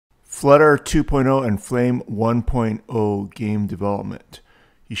Flutter 2.0 and Flame 1.0 game development.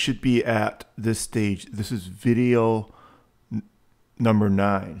 You should be at this stage. This is video number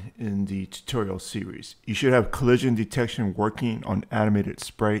 9 in the tutorial series. You should have collision detection working on animated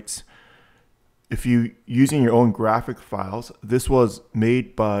sprites. If you're using your own graphic files, this was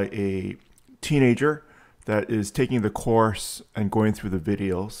made by a teenager that is taking the course and going through the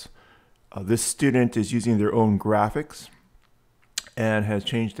videos. This student is using their own graphics and has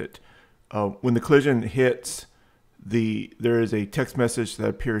changed it. When the collision hits, there is a text message that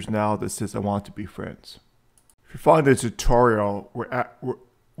appears now that says, "I want to be friends." If you're following the tutorial, we're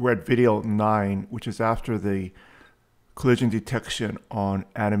at video 9, which is after the collision detection on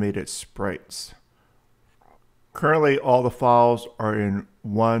animated sprites. Currently, all the files are in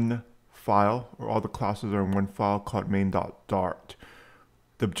one file, or all the classes are in one file called main.dart.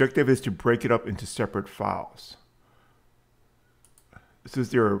 The objective is to break it up into separate files. This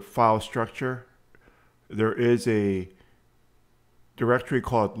is their file structure. There is a directory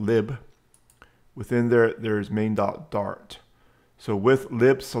called lib. Within there's main.dart. So with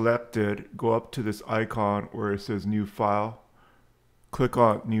lib selected, go up to this icon where it says new file. Click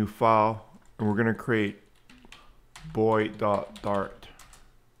on new file, and we're going to create boy.dart.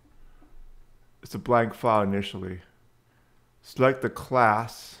 It's a blank file initially. Select the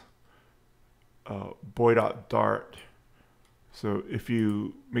class boy.dart. So if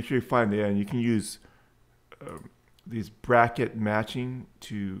you make sure you find the end, you can use these bracket matching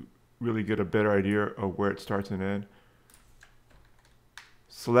to really get a better idea of where it starts and ends.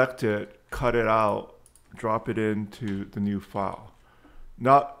 Select it, cut it out, drop it into the new file.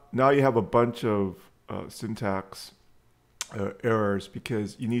 Now you have a bunch of syntax errors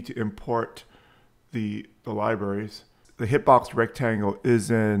because you need to import the libraries. The hitbox rectangle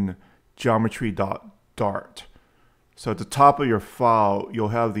is in geometry.dart. So at the top of your file, you'll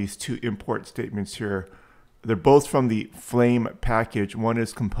have these two import statements here. They're both from the Flame package. One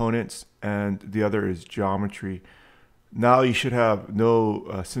is components and the other is geometry. Now you should have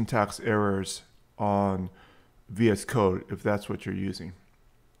no syntax errors on VS Code if that's what you're using.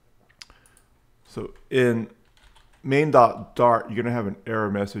 So in main.dart, you're going to have an error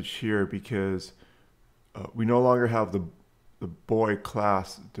message here because we no longer have the boy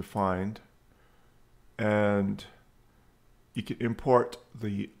class defined, and you can import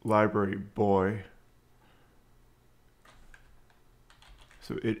the library boy.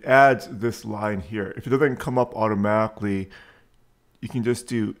 So it adds this line here. If it doesn't come up automatically, you can just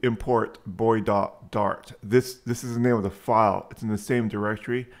do import boy.dart. This is the name of the file. It's in the same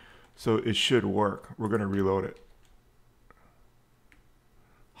directory, so it should work. We're going to reload it.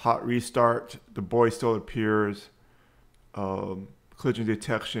 Hot restart. The boy still appears. Collision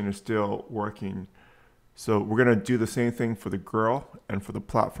detection is still working. So we're going to do the same thing for the girl and for the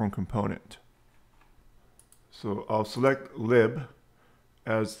platform component. So I'll select lib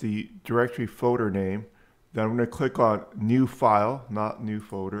as the directory folder name. Then I'm going to click on new file, not new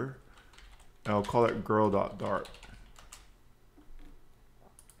folder, and I'll call it girl.dart.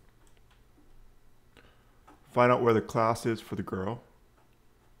 Find out where the class is for the girl.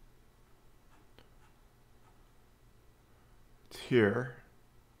 It's here.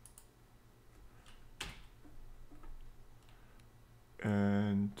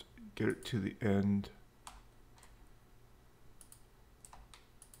 And get it to the end.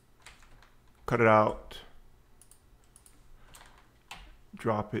 Cut it out.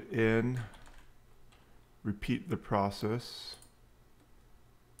 Drop it in. Repeat the process.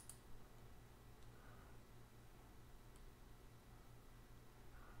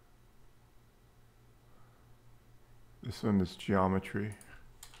 This one is geometry.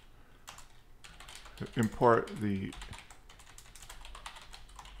 Import the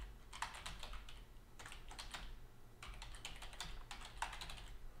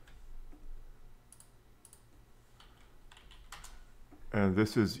and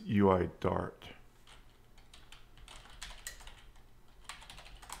this is UI Dart.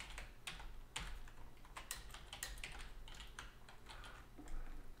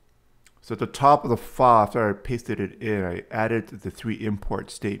 So at the top of the file, after I pasted it in, I added the 3 import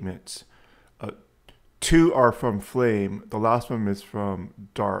statements. 2 are from Flame. The last one is from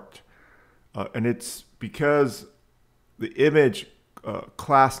Dart. And it's because the image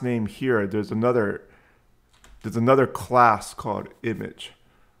class name here, there's another class called image,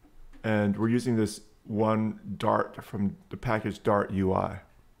 and we're using this one Dart from the package Dart UI.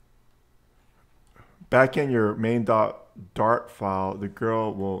 Back in your main.dart file, the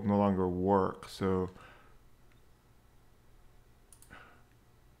girl will no longer work. So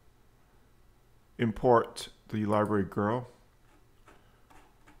import the library girl.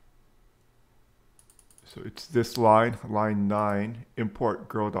 So it's this line, line 9, import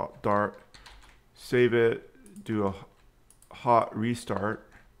girl.dart, save it, do a hot restart,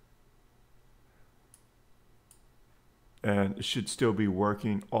 and it should still be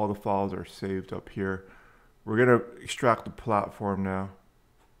working. All the files are saved up here. We're going to extract the platform now.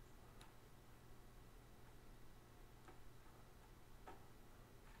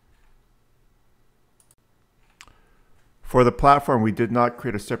 For the platform, we did not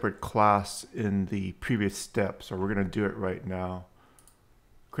create a separate class in the previous step, so we're going to do it right now.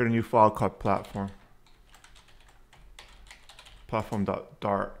 Create a new file called platform.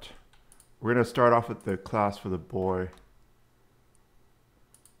 Platform.dart. We're going to start off with the class for the boy.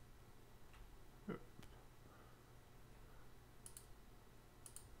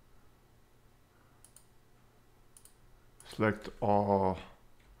 Select all.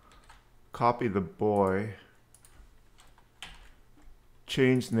 Copy the boy.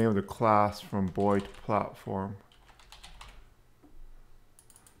 Change the name of the class from boy to platform.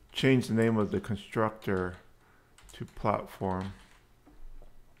 Change the name of the constructor to platform.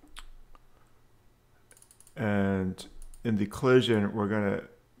 And in the collision, we're going to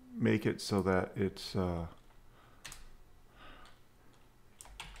make it so that it's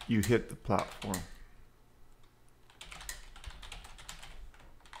you hit the platform.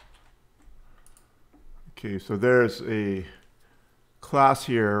 Okay, so there's a class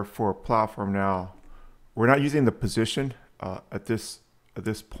here for platform now. We're not using the position at this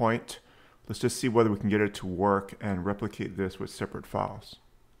point. Let's just see whether we can get it to work and replicate this with separate files.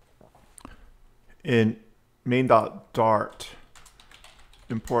 In main.dart,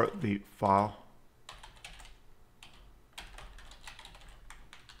 import the file.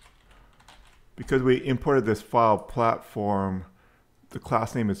 Because we imported this file platform, the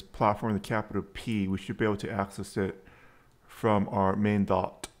class name is platform with a capital P. We should be able to access it from our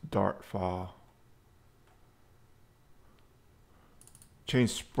main.dart file. Change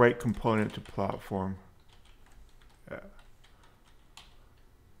sprite component to platform. Yeah.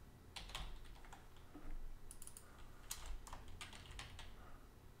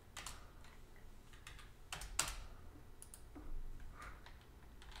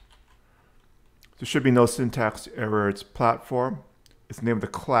 There should be no syntax error. It's platform. It's the name of the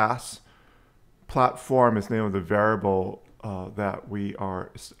class. Platform is the name of the variable that we are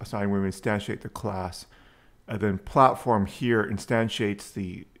assigning when we instantiate the class. And then platform here instantiates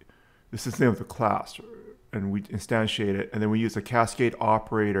this is the name of the class, and we instantiate it. And then we use a cascade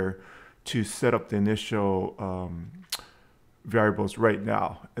operator to set up the initial variables right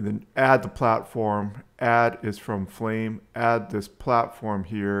now. And then add the platform. Add is from Flame. Add this platform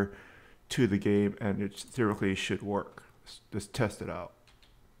here to the game, and it theoretically should work. Just test it out.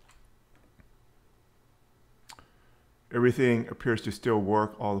 Everything appears to still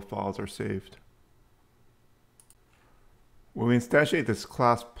work. All the files are saved. When we instantiate this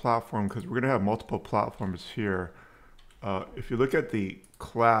class platform, because we're going to have multiple platforms here, if you look at the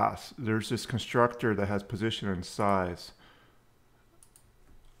class, there's this constructor that has position and size.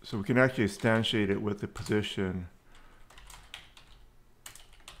 So we can actually instantiate it with the position.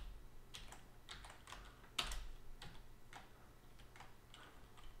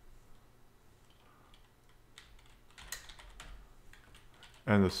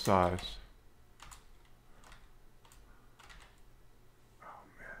 And the size. Oh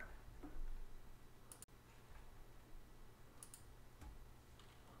man.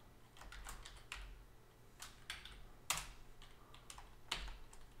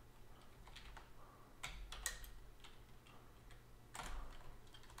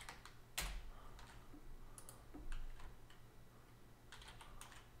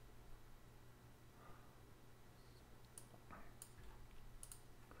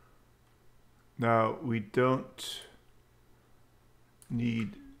 Now we don't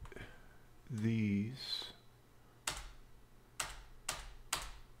need these.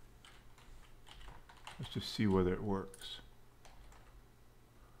 Let's just see whether it works.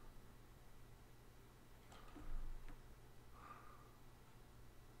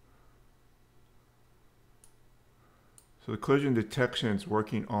 So the collision detection is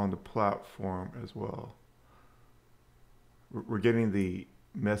working on the platform as well. We're getting the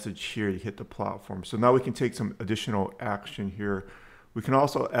message here to hit the platform. So now we can take some additional action here. We can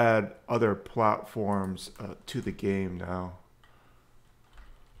also add other platforms to the game now.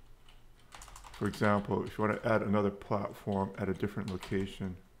 For example, if you want to add another platform at a different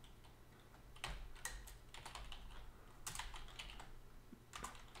location.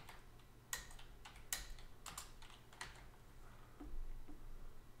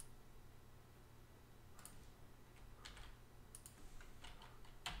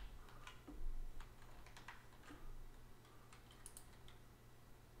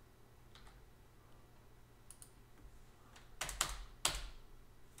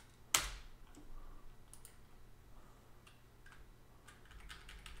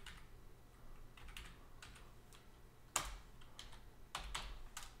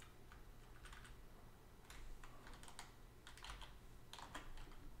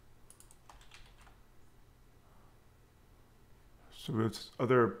 So this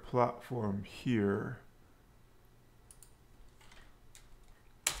other platform here.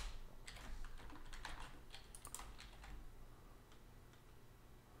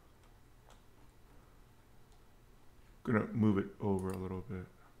 Gonna move it over a little bit.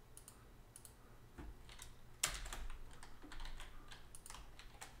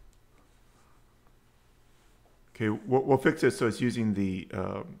 Okay, we'll fix it so it's using the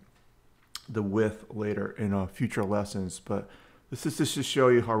width later in future lessons, but this is just to show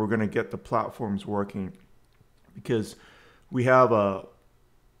you how we're going to get the platforms working, because we have a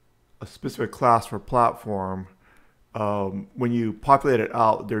specific class for platform. When you populate it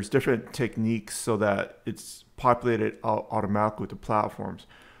out, there's different techniques so that it's populated out automatically with the platforms.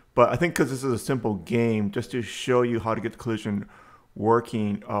 But I think because this is a simple game, just to show you how to get the collision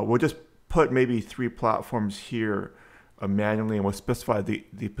working, we'll just put maybe 3 platforms here manually, and we'll specify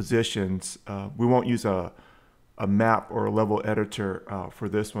the positions. We won't use a map or a level editor for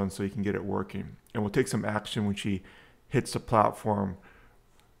this one, so you can get it working. And we'll take some action when she hits the platform.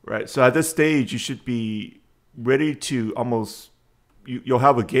 Right, so at this stage, you should be ready to almost, you'll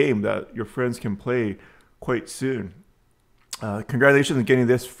have a game that your friends can play quite soon. Congratulations on getting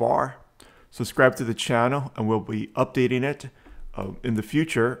this far. Subscribe to the channel, and we'll be updating it in the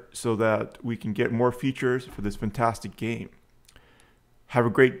future so that we can get more features for this fantastic game. Have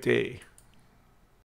a great day.